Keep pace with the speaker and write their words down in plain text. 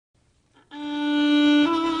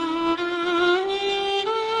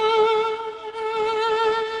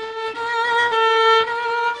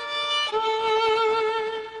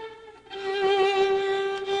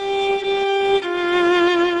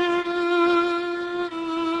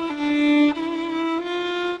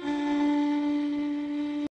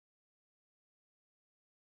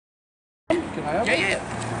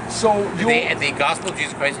So you... The gospel of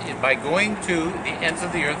Jesus Christ is by going to the ends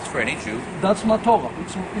of the earth for any Jew. That's not Torah.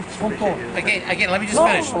 It's from Torah. Again, let me just No,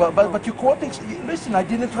 finish. but you're quoting... Listen, I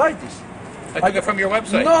didn't write this. I took it from your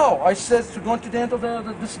website. No, I said to go to the end of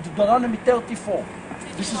this is Deuteronomy 34.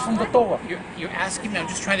 This is from the Torah. You're asking me. I'm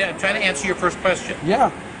trying to answer your first question.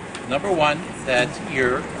 Yeah. Number one, that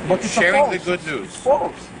you're sharing the good news. It's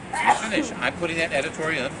false. Finish. I'm putting that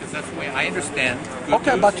editorial in because that's the way I understand good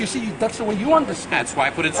Okay, news. but you see, that's the way you understand. That's why I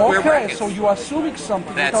put it square brackets. So you're assuming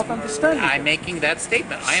something without understanding. I'm making that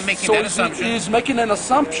statement. I am making that assumption. So he's making an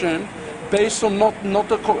assumption based on not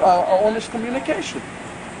honest communication.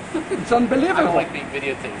 It's unbelievable. I don't like being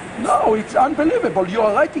videotaped. No, it's unbelievable. You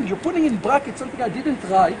are writing, you're putting in brackets something I didn't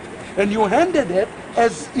write, and you handed it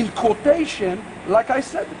as in quotation, like I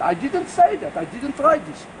said it. I didn't say that. I didn't write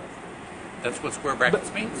this. That's what square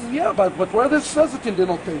brackets means? Yeah, but where it says it in the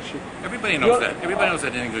notation? Everybody knows that. Everybody knows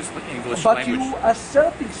that in English but language. But you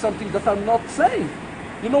asserting something that I'm not saying.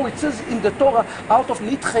 You know, it says in the Torah, out of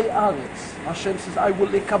nitchei aretz, Hashem says, I will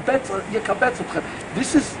yekabetz etchem.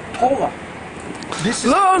 This is Torah. This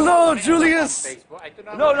is no, Julius.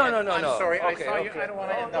 No. I'm sorry. Okay, I saw you. I don't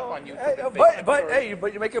want to end up on YouTube.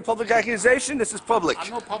 But you're making a public accusation. This is public. I'm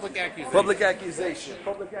no public accusation. Public accusation.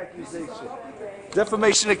 Public accusation.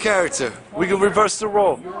 Defamation of character. We can reverse the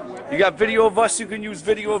role. You got video of us. You can use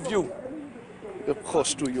video of you. Of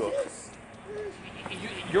course, New York.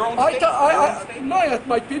 Your own no,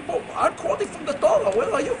 my people, I'm quoting from the Torah.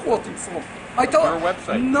 Where are you quoting from? Your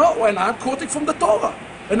website. No, and I'm quoting from the Torah.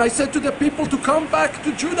 And I said to the people to come back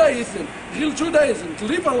to Judaism, real Judaism, to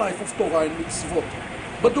live a life of Torah and mitzvot,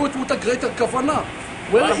 but do it with a greater kavanah.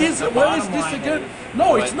 Where is this again?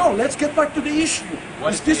 No, it's no. Let's get back to the issue.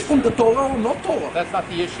 Is this from the Torah or not Torah? That's not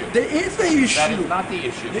the issue. There is the issue. That is not the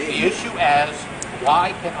issue. The issue is,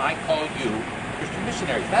 why can I call you Christian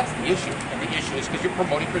missionaries? That's the issue. And the issue is because you're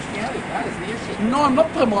promoting Christianity. That is the issue. No, I'm not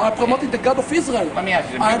promoting. I'm promoting the God of Israel. Let me ask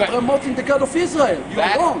you. I'm promoting the God of Israel.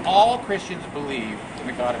 You're wrong. All Christians believe in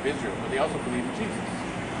the God of Israel, but they also believe in Jesus.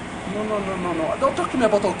 No. Don't talk to me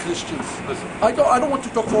about all Christians. Listen. I don't want to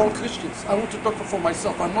talk for all Christians. I want to talk for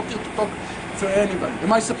myself. I'm not here to talk for anybody.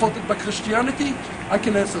 Am I supported by Christianity? I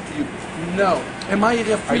can answer to you. No. Am I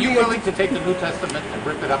affiliated? Are you willing to take the New Testament and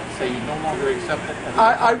rip it up and say you no longer accept it?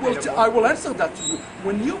 I will answer that to you.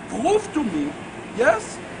 When you prove to me,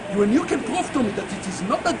 yes, when you can prove to me that it is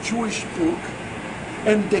not a Jewish book,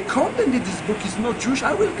 and the content in this book is not Jewish,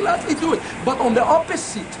 I will gladly do it. But on the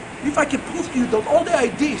opposite, if I can prove to you that all the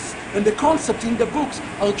ideas and the concepts in the books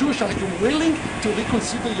are Jewish, are you willing to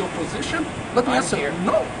reconsider your position? Let me answer.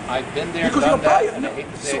 No. I've been there, because done you're that, and I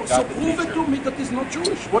hate to say it, so prove it to me that it's not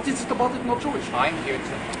Jewish. What is it about it not Jewish? I'm here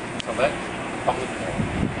to let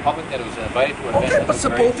the public that was invited to an event. Okay, but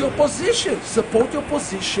support your position. Support your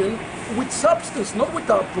position with substance, not with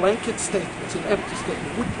a blanket statement. It's an empty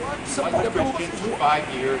statement. Support your position for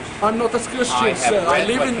 5 years. I'm not a Christian, sir. I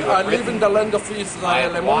live in the land of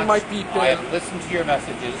Israel among my people. I have listened to your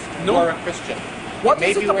messages. No. You are a Christian. What you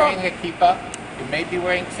may is it be wearing a kippah. You may be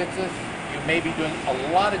wearing tzitzis. You may be doing a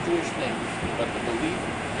lot of Jewish things, but the belief.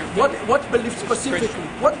 What belief specifically?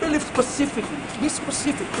 What belief specifically? Be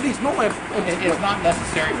specific, please. No, it is not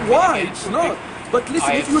necessary. Why? It's not. But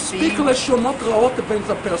listen, if you speak לשונot רעות against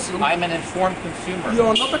a person, I'm an informed consumer. You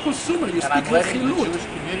are not a consumer. You speak רכילות. The Jewish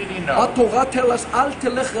community know. התורה tells us, אל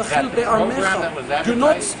תלך רכיל בעמך. Do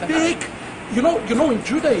not speak. You know, in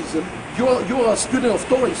Judaism, you are a student of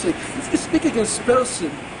Torah. You say, if you speak against a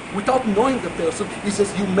person without knowing the person, he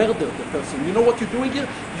says you murder the person. You know what you're doing here?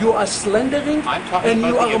 You are slandering and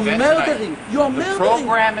you are murdering. You are murdering. The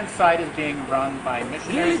program inside is being run by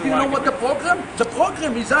missionaries. Really? Do you know what the program? The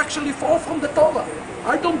program is actually all from the Torah.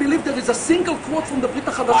 I don't believe there is a single quote from the Brit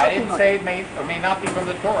HaChadashah. I didn't say it may or may not be from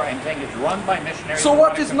the Torah. I'm saying it's run by missionaries. So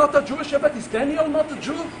what is not a Jewish event? Is Daniel not a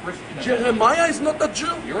Jew? Jeremiah is not a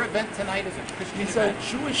Jew? Your event tonight is a Christian event.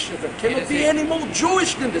 It's a Jewish event. Cannot be any more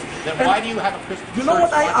Jewish than this. Then why do you have a Christian church? You know what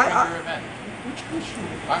your event? Which Christian?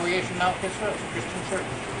 Congregation Mount Israel, Christian church.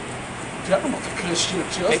 I'm not a Christian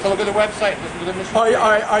church. Take a look at the website. Listen to the missionaries.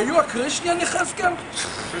 Are you a Christian, Yechezkel?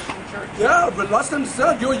 Christian church. Yeah, but last time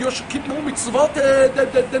said you should keep more mitzvot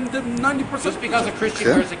than 90%. Just because a Christian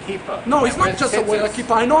wears a kippah. No, it's not just a wear a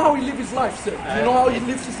kippah. I know how he lives his life, sir. You know how he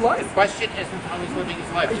lives his life? The question isn't how he's living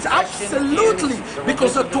his life. It's absolutely,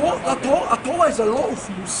 because a Torah is a law of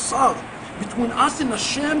musar between us and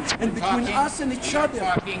Hashem and between us and each other.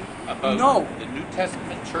 We're talking about the New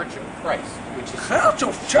Testament Church of Christ, which is Church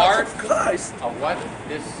of Christ. Of what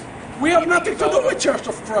this we have nothing to do with Church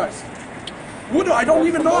of Christ. Who do I don't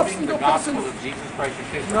even know a Promoting the single gospel person. of Jesus Christ your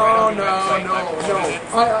Savior. No, Right on no, your website, no, I no. promoted it.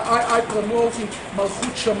 I promoting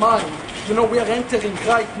Malchut Shamayim. You know, we are entering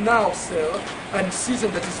right now, sir, a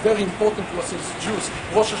season that is very important to us as Jews,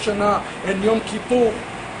 Rosh Hashanah and Yom Kippur.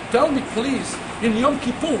 Tell me, please, in Yom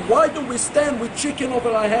Kippur, why do we stand with chicken over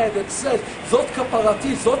our head that says, זאת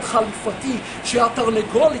כפרתי, זאת חליפתי,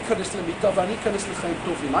 שהתרנגול ייכנס למיטה ואני אכנס לחיים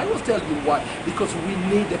טובים? I will tell you why. Because we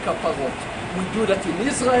need a kaparot. We do that in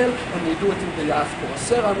Israel and we do it in the diaspora.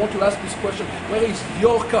 Sir, I want to ask this question. Where is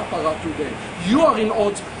your kapara today? You are in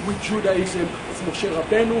odds with Judaism of Moshe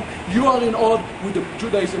Rabbeinu. You are in odds with the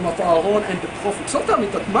Judaism of Aaron and the prophets. Don't tell me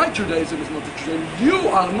that my Judaism is not the Judaism. You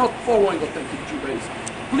are not following authentic Judaism.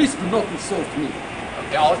 Please do not insult me.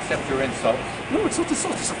 Okay, I'll accept your insults. No, it's not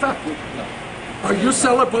insult. It's a fact. No. Are you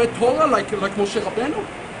celebrate Torah like Moshe Rabbeinu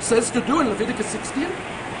says to do in Leviticus 16?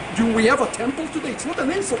 Do we have a temple today? It's not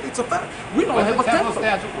an insult, it's a fact. We don't have a temple.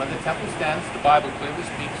 When the temple stands, the Bible clearly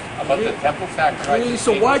speaks about the temple sacrifice. Really?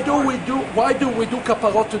 So why do we do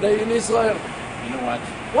kaparot today in Israel? You know what?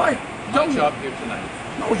 Why? My job here tonight.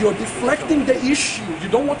 No, you're deflecting the issue. You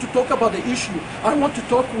don't want to talk about the issue. I want to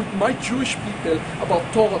talk with my Jewish people about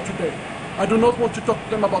Torah today. I do not want to talk to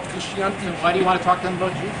them about Christianity. Why do you want to talk to them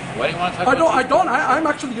about Jesus? Why do you want to talk about Jesus? I'm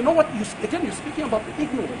actually, you know what, you're speaking about the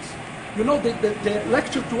ignorance. You know, the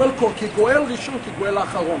lecture to El Kol, Kigoel Rishon, Kigoel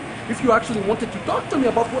Acharon. If you actually wanted to talk to me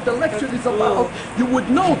about what the lecture is about, you would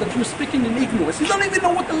know that you're speaking in ignorance. You don't even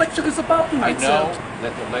know what the lecture is about tonight, I know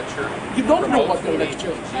that the lecture... You don't know what the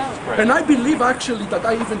lecture is. And I believe actually that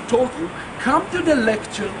I even told you, come to the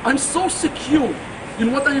lecture. I'm so secure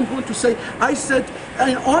in what I am going to say. I said,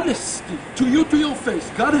 in honesty, to you, to your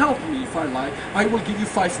face, God help me if I lie, I will give you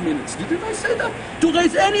 5 minutes. Didn't I say that? To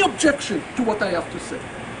raise any objection to what I have to say.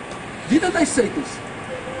 Didn't I say this?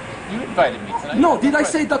 You invited me tonight. No, did I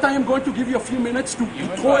say that I am going to give you a few minutes to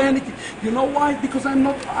throw anything? You know why? Because I'm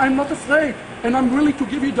not afraid. And I'm willing to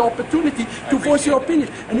give you the opportunity to voice your opinion.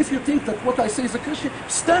 And if you think that what I say is a Christian,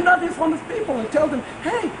 stand up in front of people and tell them,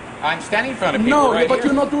 hey. I'm standing in front of people no, right but here.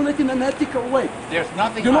 you're not doing it in an ethical way. There's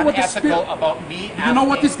nothing you know unethical about me asking. You know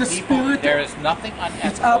what is the people, spirit? There is nothing unethical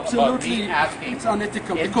it's absolutely, about me asking. It's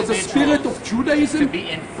unethical because the spirit of Judaism to be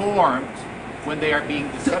informed when they are being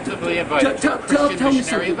deceptively invited to a Christian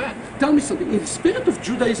missionary event. Tell me something. In the spirit of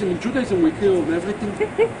Judaism, we hear of everything.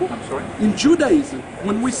 I'm sorry? In Judaism,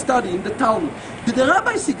 when we study in the Talmud, did the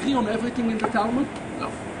rabbis agree on everything in the Talmud?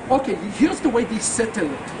 No. Okay, here's the way they settle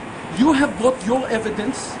it. You have brought your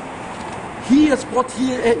evidence. He has brought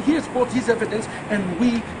his evidence, and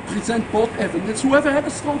we present both evidence. Whoever had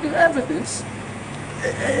a stronger evidence,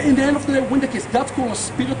 in the end of the day, win the case. That's called a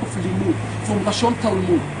spirit of limud, from Lashon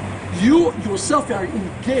Talmud. You yourself are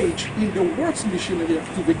engaged in the world's missionary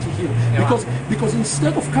activity here. Because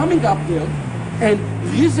instead of coming up there and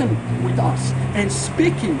reason with us and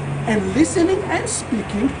speaking and listening and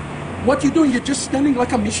speaking, what you're doing, you're just standing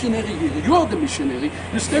like a missionary here. You are the missionary.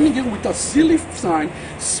 You're standing here with a silly sign,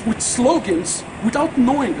 with slogans, without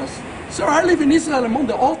knowing us. Sir, I live in Israel among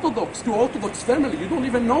the Orthodox, to Orthodox family. You don't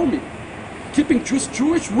even know me. Keeping Jews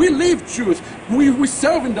Jewish, we live Jewish. We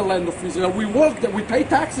serve in the land of Israel. We work there. We pay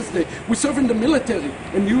taxes there. We serve in the military.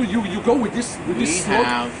 And you go with this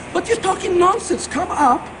slogan. But you're talking nonsense. Come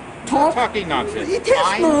up, talk. I'm talking nonsense. It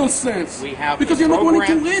is nonsense. We have because you're not willing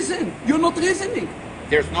to reason. You're not reasoning.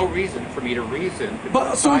 There's no reason for me to reason.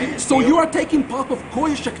 But so you are taking part of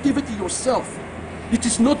Goyish activity yourself. It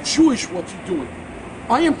is not Jewish what you're doing.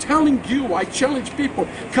 I am telling you, I challenge people,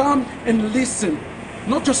 come and listen,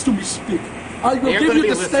 not just to me speak. I will give you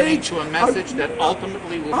the stage. To a message that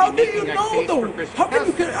ultimately will how be do making you a know case though? for Christian. How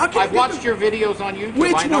can you? I've watched your videos on YouTube.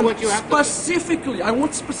 Which I know one? what you have specifically? I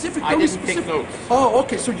want specific. I didn't take notes. Oh,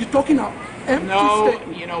 okay. So you're talking now. Empty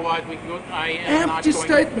statement. You know what? I am empty not going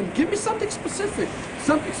statement. Give me something specific.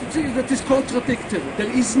 Something specific that is contradictory.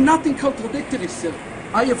 There is nothing contradictory, sir.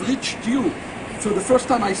 I have reached you. For the first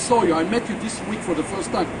time I saw you, I met you this week for the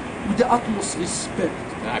first time with the utmost respect.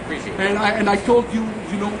 I appreciate it. And I told you,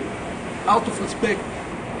 out of respect,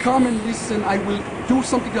 come and listen. I will do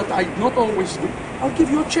something that I not always do. I'll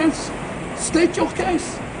give you a chance. State your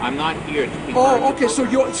case. I'm not here to be. Oh, okay. So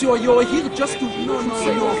you're here just to. No.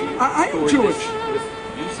 I am Jewish.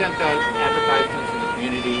 You sent out advertisements in the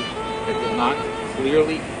community that did not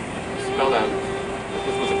clearly spell out that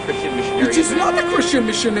this was a Christian missionary. It is not a Christian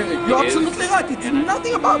missionary. You're absolutely right. It's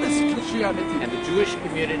nothing about this Christianity. And the Jewish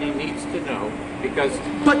community needs to know because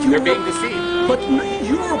they're being deceived. But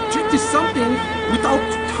your object is something without